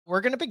we're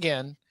going to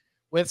begin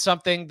with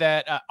something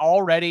that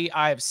already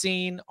I have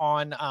seen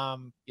on,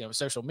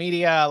 social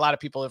media. A lot of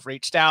people have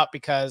reached out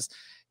because,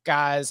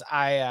 guys,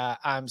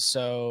 I'm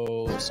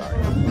so sorry.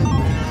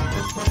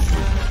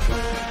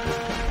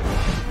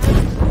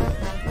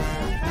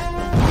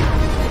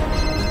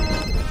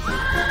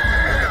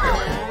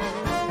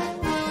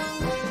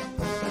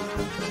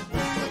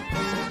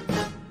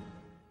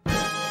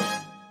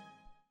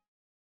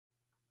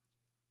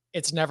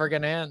 It's never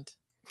going to end.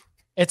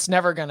 It's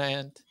never going to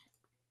end.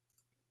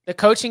 The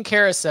coaching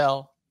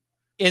carousel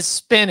is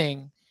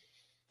spinning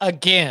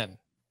again.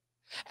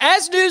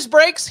 As news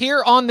breaks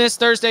here on this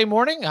Thursday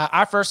morning,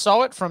 I first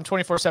saw it from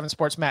 24/7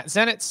 Sports' Matt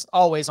Zenitz,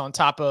 always on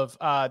top of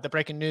the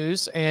breaking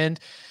news. And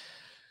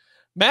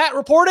Matt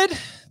reported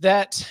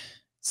that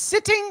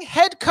sitting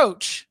head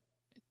coach,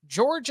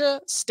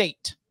 Georgia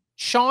State,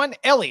 Shawn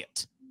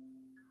Elliot,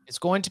 is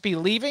going to be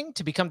leaving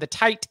to become the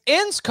tight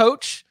ends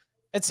coach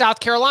at South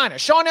Carolina.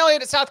 Shawn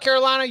Elliott at South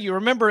Carolina, you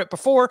remember it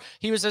before.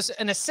 He was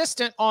an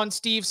assistant on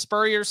Steve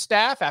Spurrier's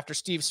staff after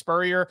Steve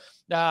Spurrier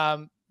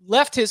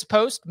left his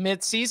post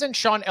mid-season.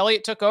 Shawn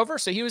Elliott took over,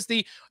 so he was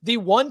the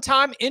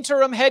one-time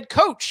interim head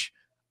coach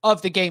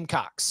of the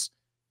Gamecocks.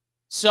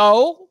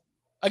 So,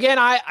 again,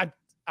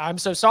 I'm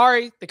so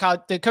sorry.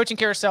 The coaching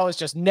carousel is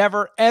just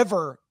never,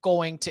 ever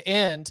going to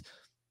end.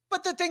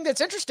 But the thing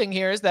that's interesting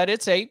here is that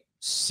it's a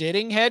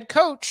sitting head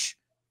coach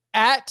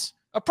at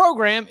a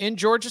program in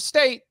Georgia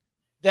State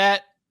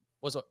that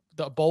was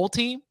the bowl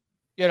team,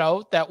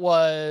 that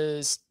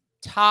was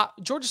top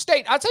Georgia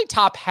State. I'd say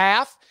top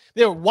half.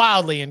 They were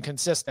wildly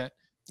inconsistent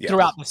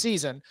throughout the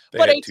season. They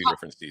had two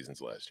different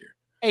seasons last year.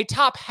 A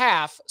top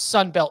half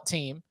Sun Belt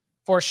team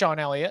for Shawn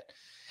Elliott.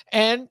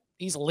 And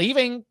he's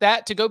leaving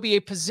that to go be a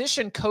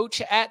position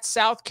coach at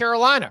South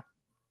Carolina.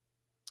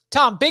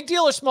 Tom, big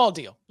deal or small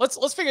deal?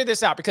 Let's figure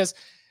this out, because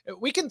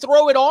we can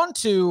throw it on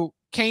to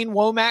Kane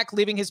Womack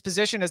leaving his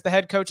position as the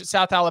head coach at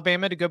South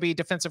Alabama to go be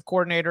defensive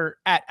coordinator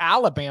at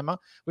Alabama.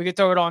 We could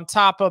throw it on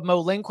top of Mo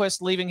Lindquist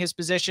leaving his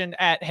position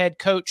at head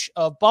coach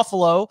of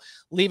Buffalo,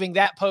 leaving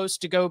that post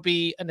to go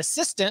be an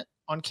assistant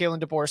on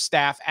Kalen DeBoer's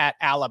staff at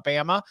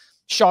Alabama.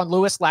 Sean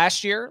Lewis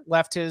last year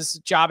left his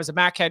job as a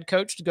MAC head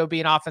coach to go be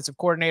an offensive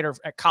coordinator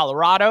at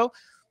Colorado.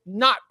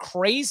 Not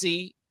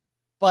crazy,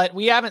 but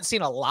we haven't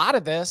seen a lot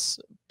of this.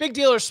 Big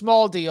deal or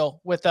small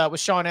deal with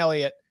Shawn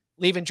Elliott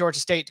leaving Georgia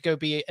State to go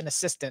be an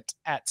assistant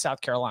at South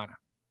Carolina?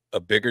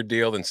 A bigger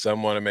deal than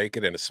some want to make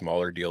it, and a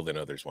smaller deal than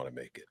others want to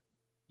make it.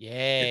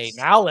 Yay.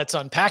 Now let's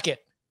unpack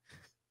it.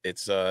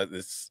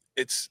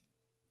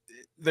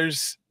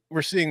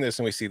 We're seeing this,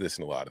 and we see this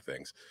in a lot of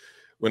things.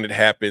 When it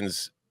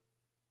happens,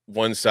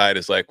 one side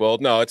is like, well,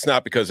 no, it's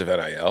not because of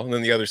NIL. And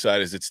then the other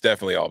side is, it's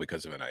definitely all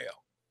because of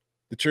NIL.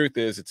 The truth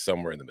is, it's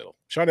somewhere in the middle.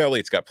 Shawn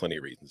Elliott's got plenty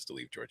of reasons to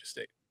leave Georgia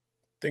State.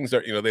 Things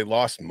are, they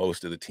lost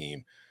most of the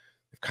team.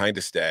 They've kind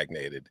of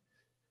stagnated.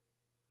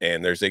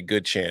 And there's a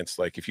good chance,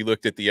 like if you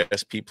looked at the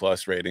SP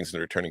Plus ratings and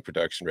the returning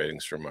production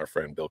ratings from our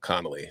friend Bill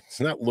Connolly, it's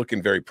not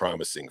looking very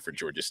promising for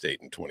Georgia State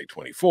in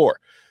 2024.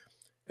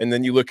 And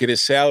then you look at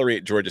his salary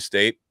at Georgia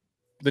State,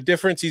 the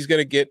difference he's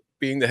going to get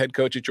being the head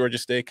coach at Georgia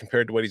State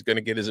compared to what he's going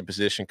to get as a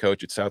position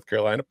coach at South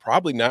Carolina,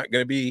 probably not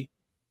going to be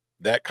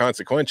that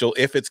consequential,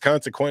 if it's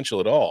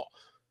consequential at all.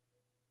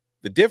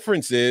 The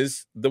difference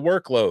is the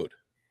workload.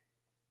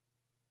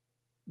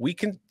 We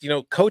can,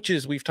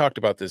 coaches, we've talked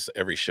about this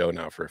every show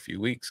now for a few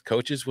weeks.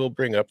 Coaches will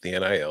bring up the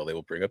NIL, they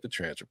will bring up the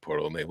transfer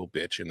portal, and they will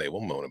bitch and they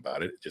will moan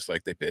about it, just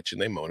like they bitch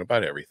and they moan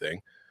about everything.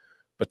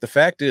 But the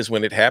fact is,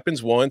 when it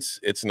happens once,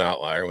 it's an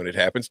outlier. When it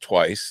happens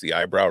twice, the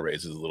eyebrow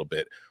raises a little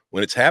bit.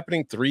 When it's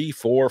happening 3,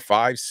 4,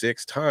 5,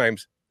 6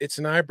 times, it's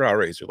an eyebrow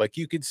raiser. Like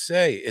you could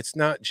say, it's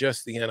not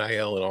just the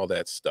NIL and all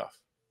that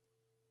stuff.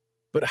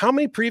 But how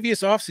many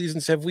previous off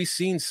seasons have we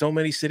seen so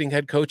many sitting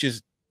head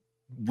coaches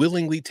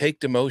willingly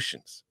take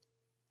demotions?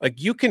 Like,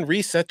 you can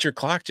reset your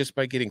clock just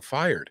by getting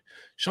fired.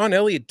 Shawn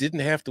Elliott didn't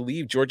have to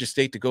leave Georgia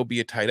State to go be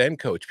a tight end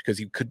coach because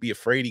he could be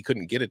afraid he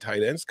couldn't get a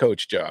tight ends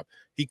coach job.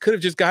 He could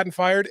have just gotten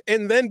fired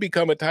and then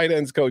become a tight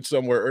ends coach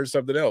somewhere or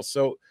something else.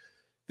 So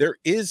there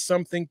is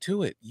something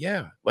to it.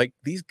 Yeah. Like,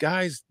 these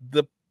guys,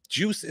 the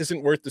juice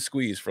isn't worth the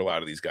squeeze for a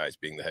lot of these guys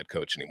being the head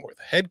coach anymore.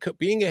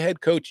 Being a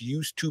head coach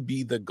used to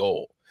be the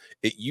goal.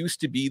 It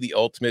used to be the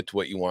ultimate to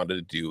what you wanted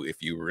to do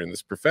if you were in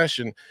this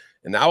profession.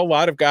 And now a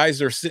lot of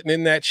guys are sitting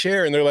in that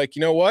chair and they're like,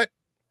 you know what?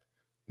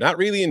 Not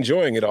really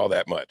enjoying it all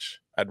that much.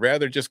 I'd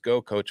rather just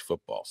go coach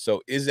football.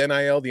 So is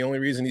NIL the only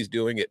reason he's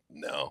doing it?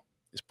 No.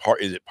 Is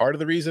it part of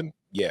the reason?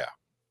 Yeah.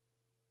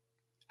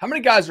 How many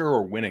guys who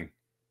are winning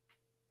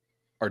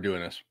are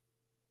doing this?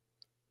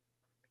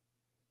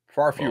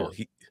 Far fewer,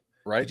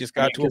 right? He just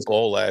got to a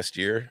bowl last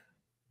year.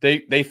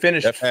 They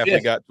finished Jeff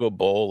Hafley got to a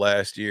bowl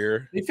last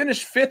year. They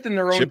finished 5th in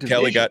their own division. Chip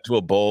Kelly got to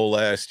a bowl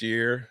last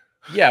year.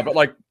 Yeah, but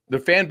like the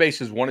fan base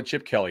has wanted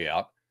Chip Kelly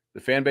out. The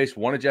fan base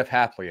wanted Jeff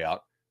Hafley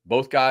out.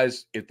 Both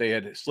guys, if they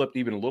had slipped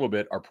even a little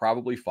bit, are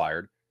probably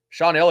fired.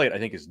 Shawn Elliott, I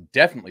think, is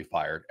definitely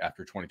fired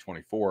after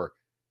 2024,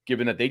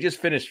 given that they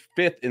just finished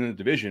 5th in the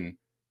division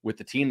with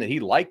the team that he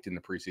liked in the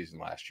preseason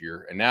last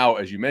year. And now,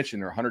 as you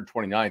mentioned, they're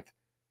 129th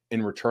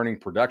in returning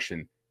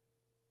production.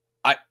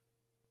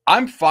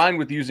 I'm fine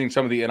with using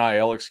some of the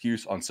NIL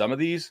excuse on some of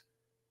these.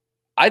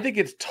 I think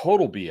it's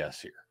total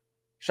BS here.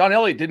 Shawn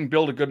Elliott didn't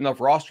build a good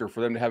enough roster for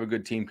them to have a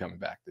good team coming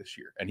back this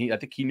year. And I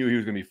think he knew he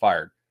was going to be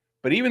fired.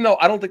 But even though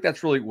I don't think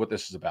that's really what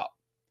this is about,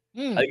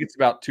 I think it's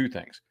about two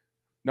things.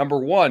 Number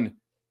one,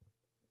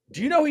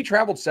 do you know he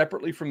traveled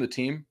separately from the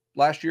team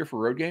last year for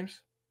road games?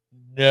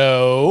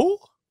 No.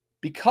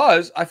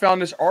 Because I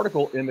found this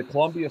article in the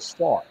Columbia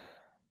Star.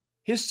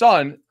 His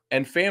son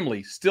and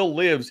family still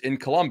lives in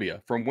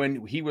Columbia from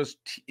when he was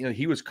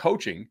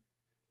coaching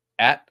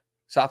at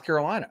South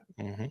Carolina.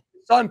 Mm-hmm.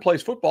 His son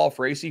plays football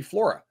for AC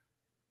Flora.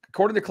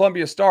 According to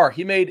Columbia Star,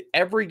 he made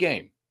every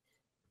game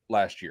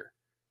last year.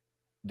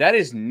 That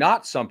is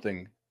not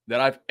something that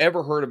I've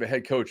ever heard of a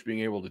head coach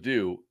being able to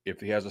do if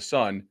he has a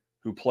son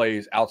who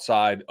plays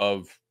outside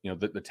of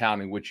the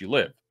town in which you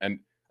live, and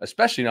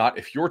especially not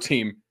if your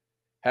team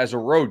has a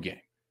road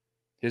game.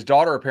 His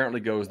daughter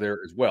apparently goes there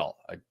as well.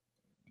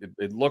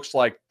 It looks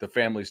like the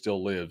family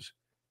still lives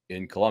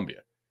in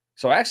Columbia.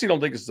 So I actually don't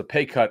think this is a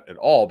pay cut at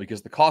all,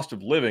 because the cost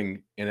of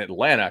living in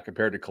Atlanta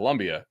compared to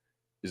Columbia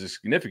is a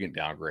significant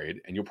downgrade,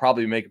 and you'll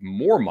probably make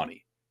more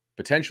money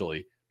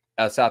potentially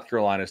as South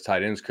Carolina's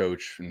tight ends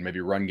coach and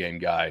maybe run game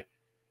guy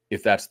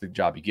if that's the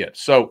job he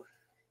gets. So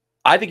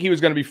I think he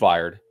was going to be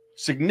fired.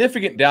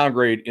 Significant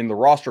downgrade in the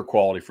roster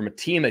quality from a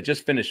team that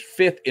just finished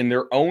 5th in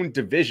their own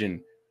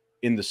division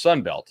in the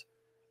Sun Belt.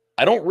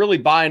 I don't really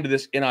buy into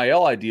this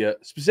NIL idea,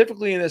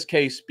 specifically in this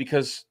case,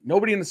 because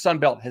nobody in the Sun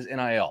Belt has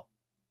NIL.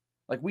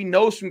 Like, we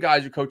know some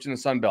guys who coach in the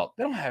Sun Belt.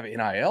 They don't have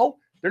NIL.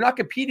 They're not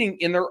competing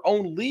in their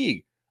own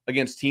league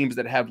against teams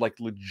that have like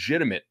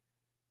legitimate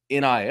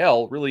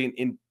NIL really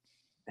in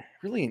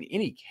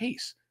any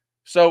case.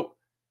 So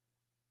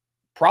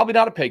probably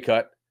not a pay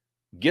cut.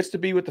 Gets to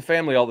be with the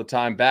family all the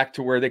time, back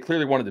to where they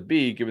clearly wanted to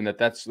be, given that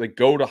they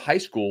go to high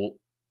school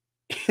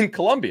in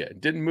Columbia,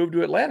 didn't move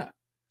to Atlanta.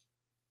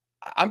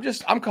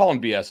 I'm calling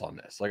BS on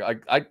this.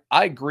 Like,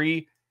 I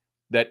agree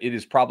that it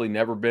has probably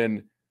never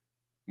been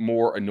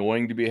more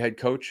annoying to be a head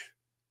coach,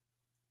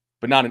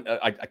 but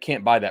I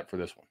can't buy that for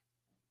this one.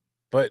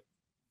 But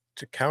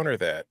to counter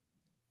that,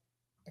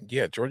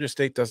 yeah, Georgia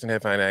State doesn't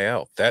have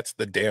NIL. That's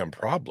the damn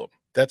problem.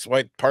 That's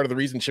why part of the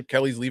reason Chip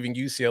Kelly's leaving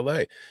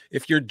UCLA.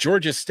 If you're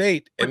Georgia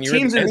State and you're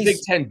teams in the Big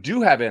Ten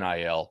do have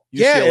NIL,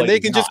 yeah, and they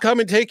can just come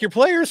and take your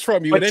players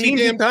from you at any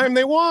damn time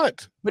they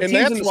want. And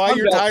that's why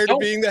you're tired of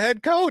being the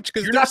head coach,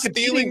 because they're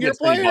stealing your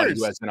players.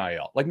 Who has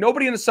NIL? Like,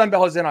 nobody in the Sun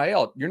Belt has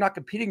NIL. You're not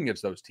competing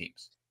against those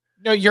teams.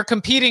 No, you're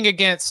competing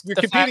against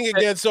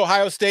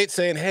Ohio State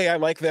saying, "Hey, I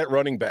like that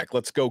running back.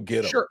 Let's go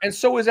get him." Sure, and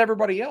so is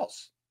everybody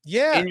else.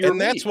 Yeah, and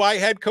that's why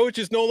head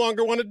coaches no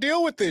longer want to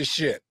deal with this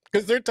shit,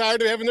 because they're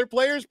tired of having their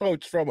players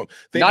poached from them.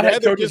 They'd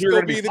rather just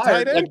go be the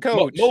tight end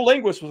coach. Mo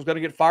Linguist was going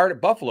to get fired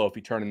at Buffalo if he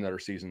turned in another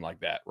season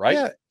like that, right?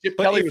 Yeah, Chip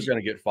Kelly was going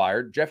to get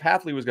fired. Jeff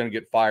Hafley was going to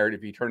get fired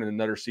if he turned in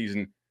another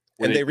season.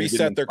 And they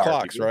reset their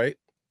clocks, right?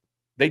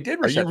 They did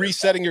reset. Are you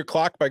resetting your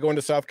clock by going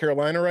to South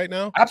Carolina right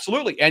now?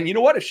 Absolutely. And you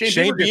know what? If Shane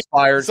Beamer gets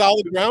fired,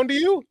 solid ground to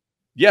you?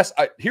 Yes.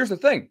 Here's the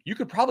thing. You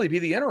could probably be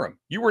the interim.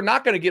 You were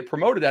not going to get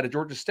promoted out of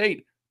Georgia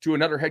State to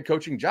another head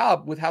coaching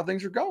job with how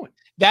things are going.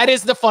 That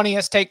is the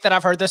funniest take that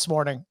I've heard this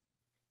morning.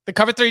 The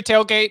Cover 3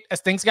 tailgate, as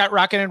things got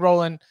rocking and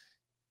rolling,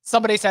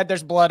 somebody said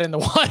there's blood in the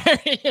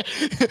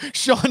water.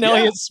 Shawn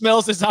Elliott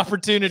smells his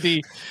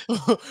opportunity.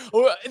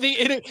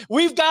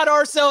 We've got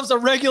ourselves a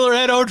regular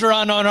Ed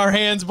Ogeron on our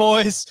hands,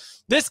 boys.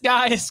 This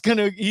guy is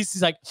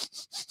he's like,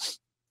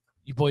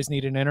 you boys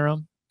need an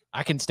interim?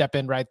 I can step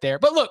in right there.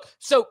 But look,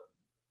 so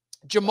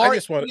Jamar. I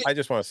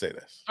just want to say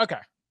this. Okay.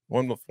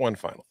 One final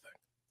thing.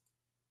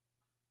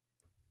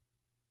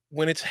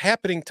 When it's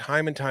happening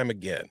time and time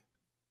again,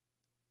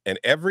 and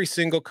every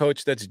single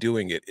coach that's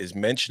doing it is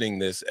mentioning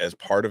this as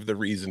part of the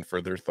reason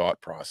for their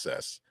thought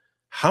process,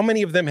 how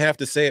many of them have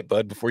to say it,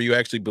 bud, before you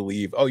actually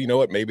believe, oh, you know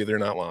what, maybe they're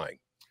not lying?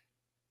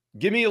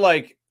 Give me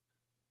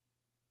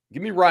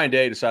Ryan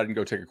Day deciding to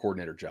go take a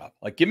coordinator job.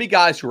 Like, give me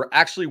guys who are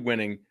actually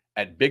winning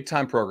at big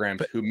time programs.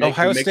 But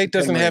Ohio State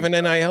doesn't have an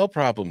NIL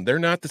problem. They're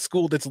not the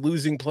school that's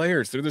losing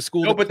players. They're the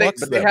school. No,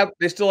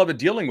 they still have a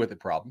dealing with it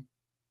problem.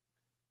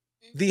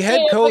 The head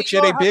coach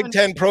at a Big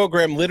Ten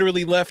program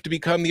literally left to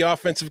become the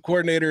offensive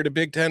coordinator at a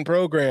Big Ten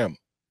program.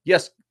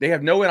 Yes, they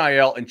have no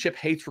NIL, and Chip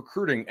hates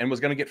recruiting and was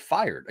going to get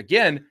fired.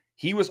 Again,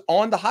 he was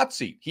on the hot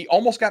seat. He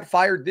almost got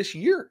fired this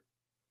year.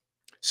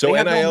 So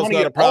NIL is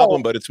not a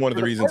problem, but it's one of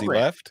the reasons he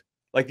left.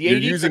 Like, you're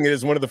using it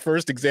as one of the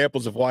first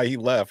examples of why he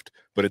left,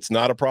 but it's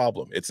not a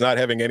problem. It's not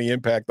having any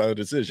impact on the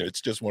decision.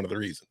 It's just one of the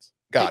reasons.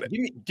 Got it.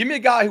 Give me a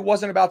guy who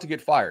wasn't about to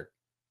get fired,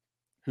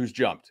 who's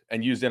jumped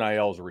and used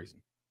NIL as a reason.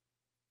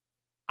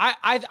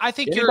 I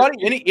think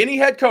any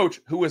head coach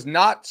who is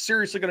not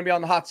seriously going to be on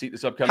the hot seat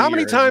this upcoming year. How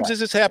many times has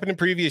this happened in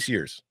previous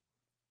years?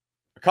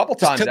 A couple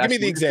times. Give me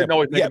the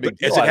example. Yeah, but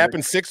has it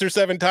happened 6 or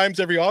 7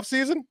 times every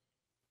offseason?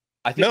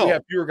 I think we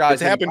have fewer guys.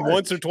 It's happened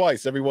once or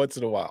twice every once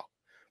in a while.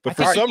 But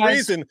for some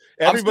reason,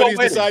 everybody's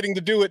deciding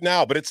to do it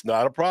now. But it's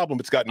not a problem.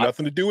 It's got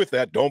nothing to do with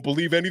that. Don't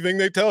believe anything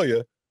they tell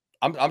you.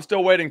 I'm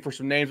still waiting for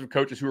some names of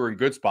coaches who are in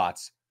good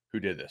spots who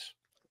did this.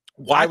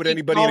 Why would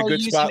anybody in a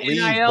good spot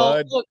leave,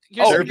 bud? Look,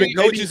 there have been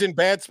coaches in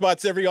bad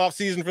spots every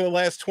offseason for the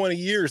last 20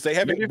 years. They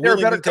haven't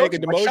willingly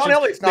taken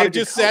demotions. They've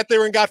just sat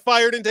there and got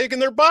fired and taken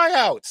their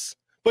buyouts.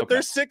 But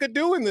they're sick of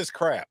doing this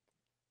crap.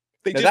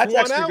 They just that's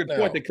want actually out a good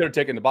point. They could have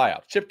taken the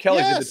buyout. Chip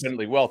Kelly's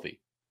independently wealthy.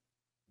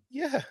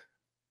 Yeah.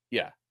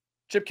 Yeah.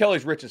 Chip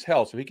Kelly's rich as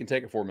hell, so he can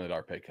take a $4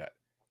 million pay cut.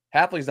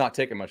 Hapley's not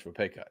taking much of a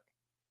pay cut.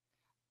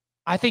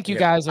 I think you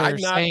guys are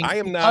saying I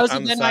am not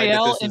on the side that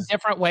NIL this in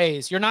different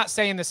ways. You're not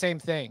saying the same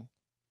thing.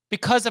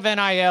 Because of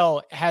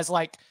NIL has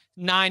like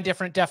 9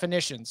 different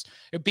definitions.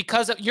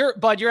 Because of you're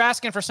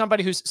asking for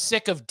somebody who's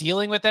sick of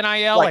dealing with NIL.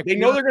 Right. Like they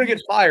know they're going to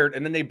get fired,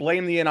 and then they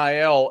blame the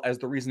NIL as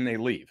the reason they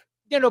leave.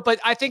 But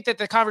I think that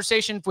the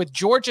conversation with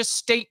Georgia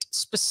State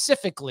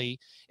specifically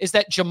is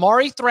that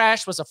Jamari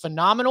Thrash was a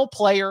phenomenal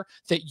player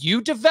that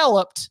you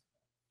developed,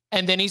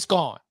 and then he's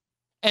gone.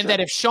 And that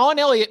if Shawn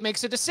Elliott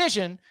makes a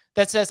decision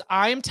that says,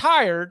 I am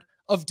tired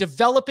of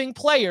developing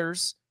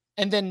players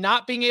and then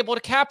not being able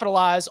to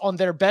capitalize on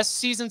their best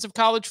seasons of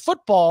college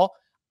football,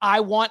 I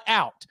want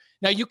out.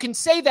 Now, you can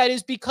say that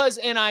is because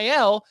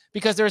NIL,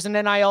 because there's an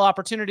NIL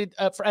opportunity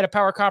at a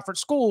power conference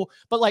school,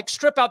 but like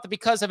strip out the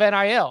because of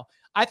NIL.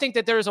 I think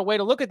that there is a way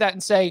to look at that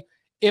and say,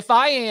 if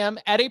I am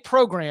at a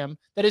program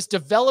that is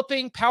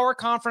developing power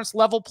conference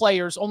level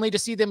players only to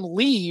see them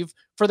leave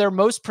for their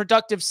most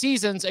productive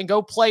seasons and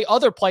go play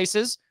other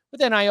places, with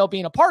NIL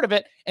being a part of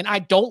it, and I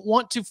don't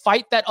want to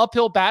fight that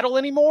uphill battle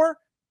anymore,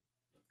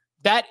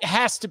 that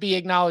has to be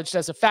acknowledged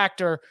as a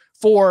factor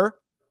for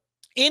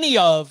any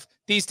of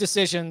these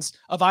decisions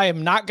of I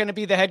am not going to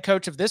be the head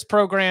coach of this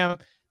program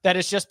that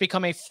has just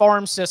become a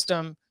farm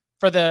system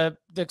for the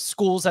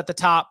schools at the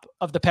top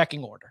of the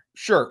pecking order.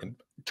 Sure.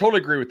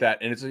 Totally agree with that.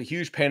 And it's a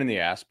huge pain in the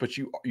ass, but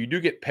you do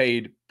get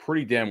paid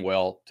pretty damn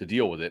well to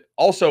deal with it.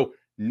 Also,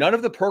 none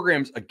of the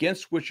programs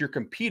against which you're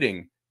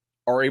competing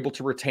are able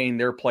to retain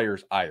their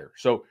players either.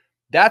 So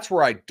that's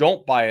where I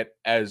don't buy it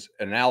as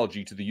an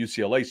analogy to the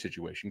UCLA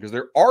situation, because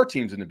there are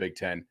teams in the Big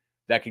Ten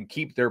that can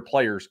keep their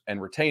players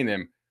and retain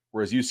them,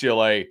 whereas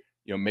UCLA,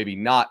 maybe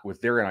not with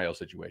their NIL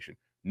situation.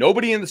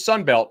 Nobody in the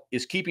Sun Belt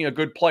is keeping a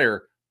good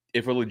player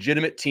if a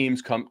legitimate team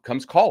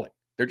comes calling.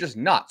 They're just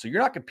not. So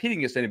you're not competing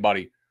against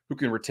anybody who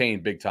can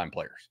retain big-time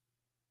players.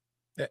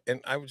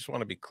 And I just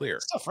want to be clear.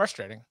 It's so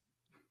frustrating.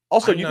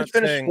 Also, you could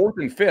finish 4th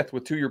and 5th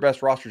with 2 of your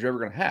best rosters you're ever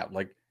going to have.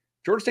 Like,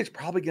 Georgia State's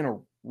probably going to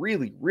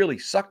really, really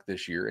suck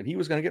this year, and he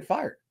was going to get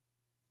fired.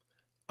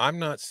 I'm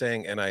not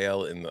saying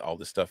NIL and all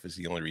this stuff is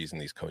the only reason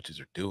these coaches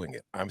are doing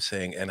it. I'm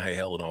saying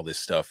NIL and all this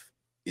stuff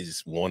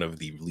is one of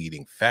the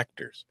leading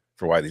factors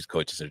for why these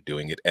coaches are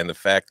doing it. And the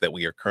fact that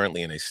we are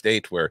currently in a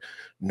state where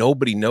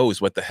nobody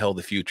knows what the hell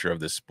the future of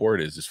this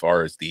sport is as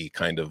far as the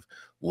kind of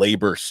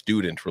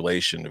labor-student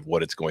relation of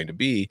what it's going to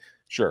be.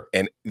 Sure.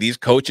 And these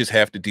coaches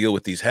have to deal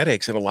with these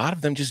headaches, and a lot of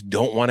them just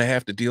don't want to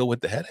have to deal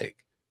with the headache.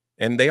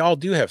 And they all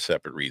do have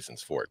separate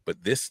reasons for it.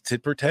 But to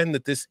pretend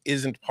that this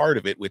isn't part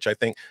of it, which I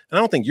think, and I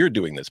don't think you're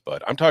doing this,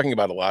 Bud. I'm talking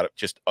about a lot of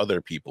just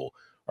other people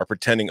are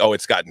pretending, oh,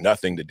 it's got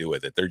nothing to do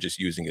with it. They're just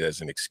using it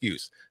as an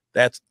excuse.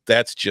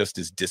 That's just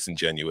as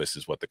disingenuous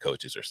as what the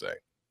coaches are saying.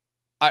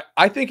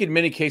 I think in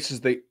many cases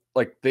they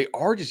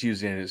are just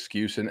using an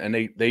excuse, and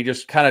they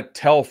just kind of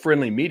tell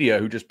friendly media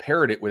who just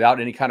parrot it without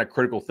any kind of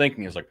critical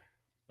thinking. It's like,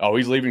 oh,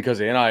 he's leaving because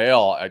of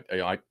NIL.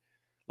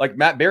 Like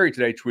Matt Berry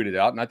today tweeted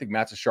out, and I think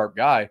Matt's a sharp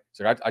guy.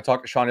 So I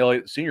talked to Shawn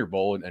Elliot at the Senior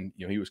Bowl, and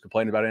he was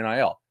complaining about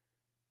NIL.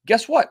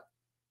 Guess what?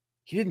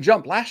 He didn't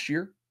jump last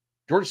year.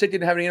 Georgia State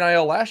didn't have any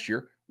NIL last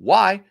year.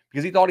 Why?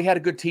 Because he thought he had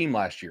a good team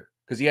last year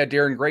because he had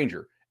Darren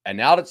Granger. And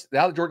now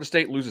that Georgia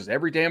State loses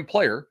every damn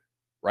player,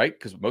 right?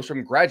 Because most of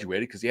them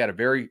graduated because he had a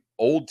very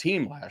old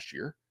team last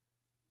year.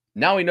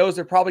 Now he knows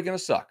they're probably going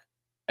to suck.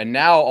 And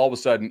now all of a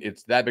sudden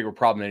it's that big of a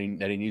problem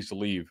that he needs to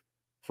leave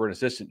for an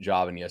assistant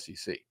job in the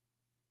SEC.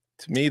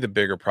 To me, the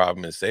bigger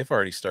problem is they've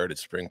already started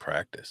spring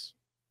practice.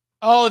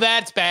 Oh,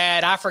 that's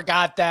bad. I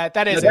forgot that.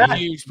 That is a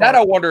huge problem. That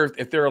I wonder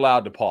if they're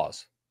allowed to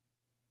pause.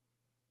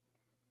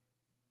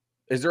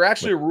 Is there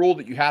actually a rule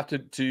that you have to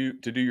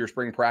do your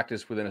spring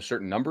practice within a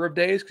certain number of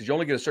days? Because you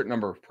only get a certain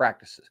number of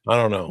practices. I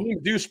don't know. You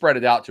do spread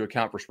it out to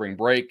account for spring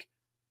break,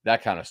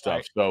 that kind of stuff.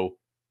 Right. So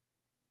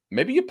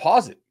maybe you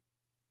pause it.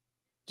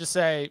 Just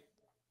say,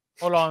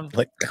 hold on.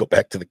 Like, go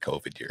back to the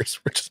COVID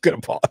years. We're just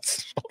going to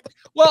pause.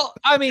 Well,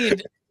 I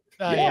mean,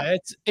 yeah,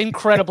 it's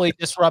incredibly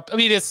disruptive. I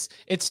mean,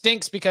 it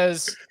stinks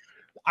because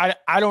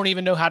I don't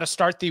even know how to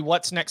start the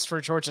what's next for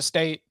Georgia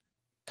State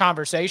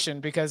conversation,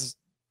 because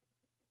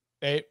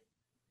the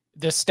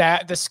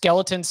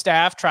skeleton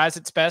staff tries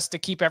its best to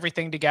keep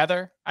everything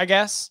together, I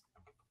guess.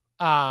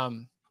 Yeah,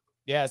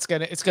 it's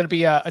gonna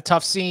be a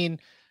tough scene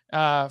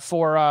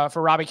for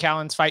Robbie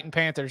Callen's Fighting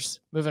Panthers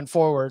moving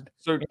forward.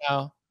 So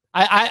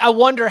I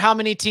wonder how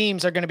many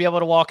teams are going to be able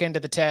to walk into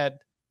the TED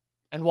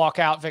and walk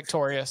out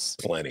victorious.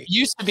 Plenty.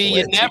 Used to be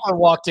you never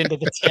walked into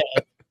the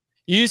TED.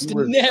 You used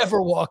to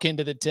never walk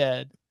into the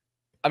TED.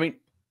 I mean,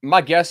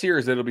 my guess here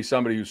is that it'll be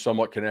somebody who's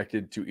somewhat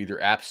connected to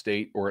either App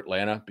State or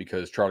Atlanta,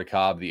 because Charlie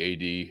Cobb,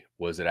 the AD,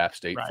 was at App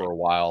State for a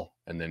while,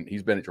 and then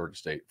he's been at Georgia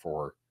State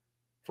for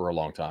for a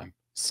long time.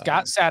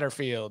 Scott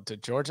Satterfield to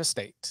Georgia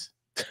State.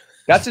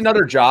 That's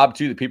another job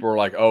too that people are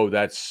like, oh,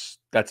 that's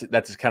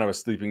kind of a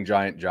sleeping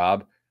giant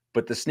job.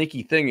 But the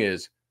sneaky thing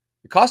is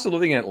the cost of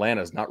living in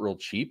Atlanta is not real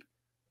cheap.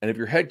 And if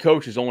your head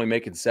coach is only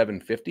making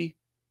 $750,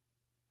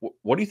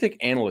 what do you think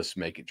analysts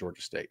make at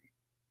Georgia State?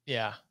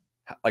 Yeah.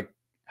 Like,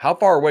 how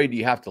far away do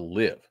you have to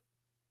live?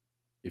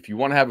 If you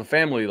want to have a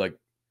family, like,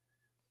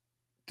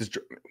 I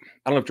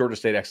don't know if Georgia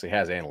State actually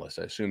has analysts.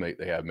 I assume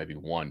they have maybe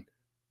one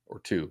or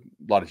two.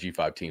 A lot of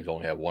G5 teams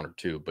only have one or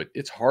two, but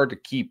it's hard to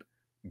keep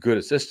good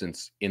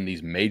assistants in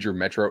these major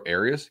metro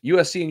areas.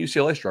 USC and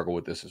UCLA struggle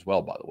with this as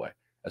well, by the way.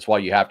 That's why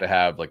you have to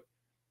have like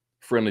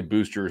friendly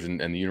boosters and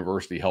the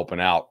university helping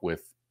out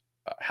with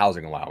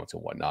housing allowance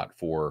and whatnot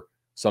for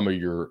some of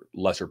your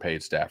lesser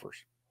paid staffers.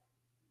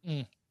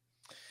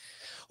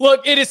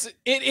 Look, it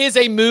is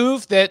a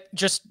move that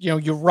just,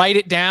 you write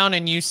it down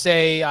and you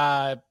say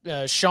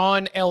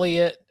Shawn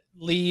Elliot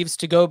leaves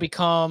to go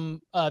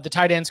become the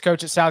tight ends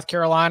coach at South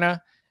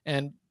Carolina,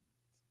 and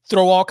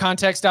throw all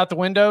context out the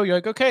window. You're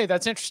like, okay,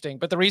 that's interesting.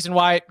 But the reason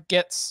why it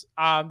gets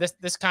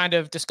this kind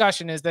of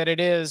discussion is that it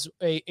is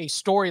a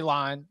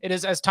storyline. It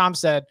is, as Tom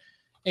said,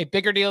 a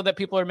bigger deal that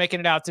people are making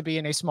it out to be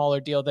and a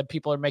smaller deal that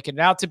people are making it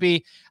out to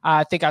be.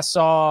 I think I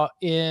saw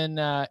in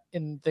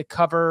the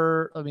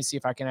cover, let me see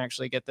if I can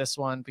actually get this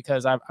one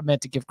because I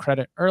meant to give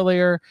credit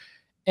earlier.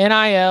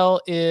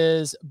 NIL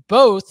is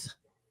both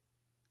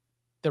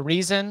the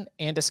reason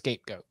and a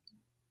scapegoat,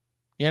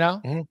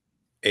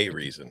 A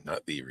reason,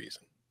 not the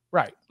reason.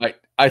 Right.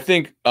 I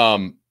think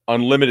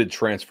unlimited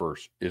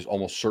transfers is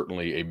almost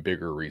certainly a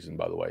bigger reason,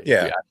 by the way.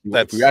 Yeah.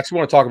 If we actually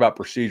want to talk about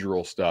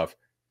procedural stuff,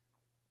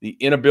 the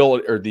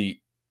inability or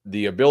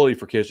the ability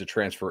for kids to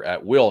transfer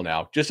at will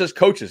now, just as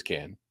coaches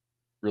can,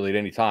 really at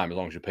any time, as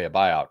long as you pay a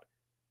buyout,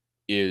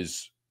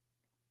 is,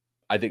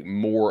 I think,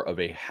 more of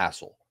a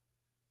hassle.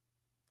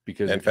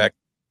 Because in fact,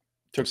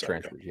 took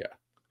transfers, yeah.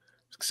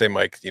 Say,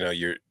 Mike,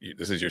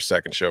 this is your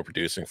second show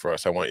producing for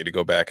us. I want you to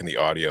go back in the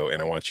audio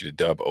and I want you to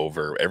dub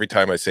over every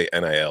time I say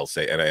NIL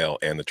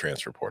and the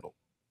transfer portal.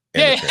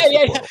 Yeah.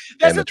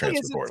 That's the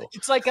thing.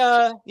 It's like,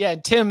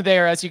 Tim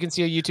there, as you can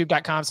see,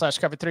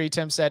 youtube.com/cover3,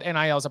 Tim said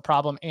NIL is a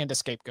problem and a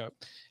scapegoat.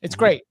 It's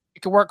great.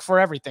 It can work for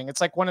everything.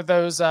 It's like one of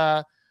those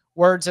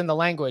words in the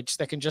language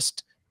that can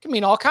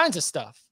mean all kinds of stuff.